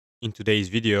In today's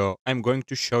video, I'm going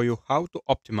to show you how to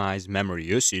optimize memory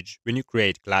usage when you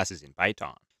create classes in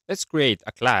Python. Let's create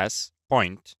a class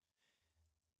point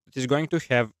that is going to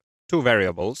have two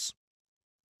variables,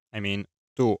 I mean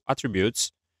two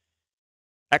attributes,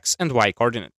 x and y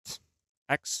coordinates,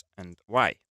 x and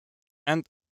y. And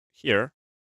here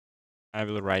I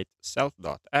will write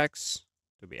self.x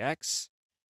to be x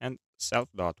and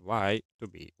self.y to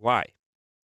be y.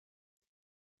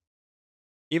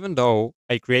 Even though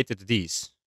I created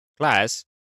this class,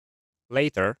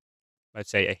 later, let's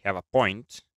say I have a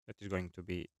point that is going to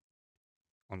be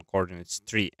on coordinates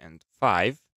 3 and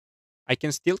 5, I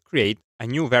can still create a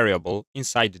new variable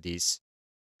inside this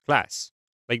class,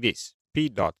 like this,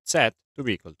 p.set to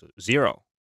be equal to 0.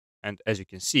 And as you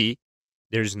can see,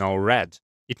 there is no red.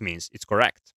 It means it's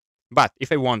correct. But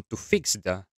if I want to fix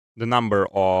the number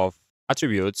of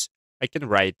attributes, I can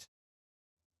write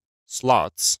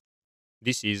slots.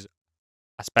 This is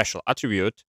a special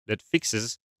attribute that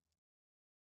fixes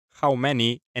how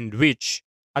many and which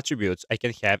attributes I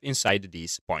can have inside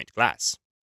this point class.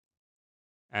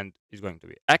 And it's going to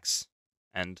be x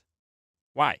and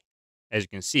y. As you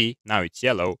can see, now it's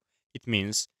yellow. It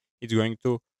means it's going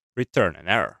to return an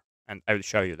error. And I will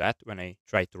show you that when I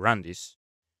try to run this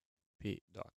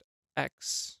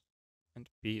p.x and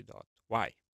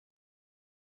p.y.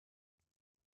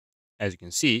 As you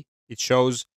can see, it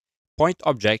shows point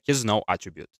object has no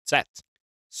attribute set.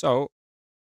 So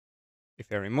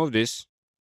if I remove this,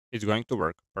 it's going to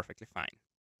work perfectly fine.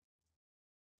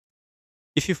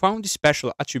 If you found this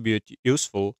special attribute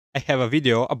useful, I have a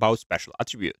video about special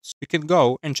attributes. You can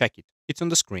go and check it. It's on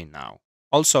the screen now.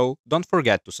 Also, don't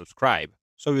forget to subscribe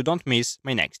so you don't miss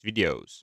my next videos.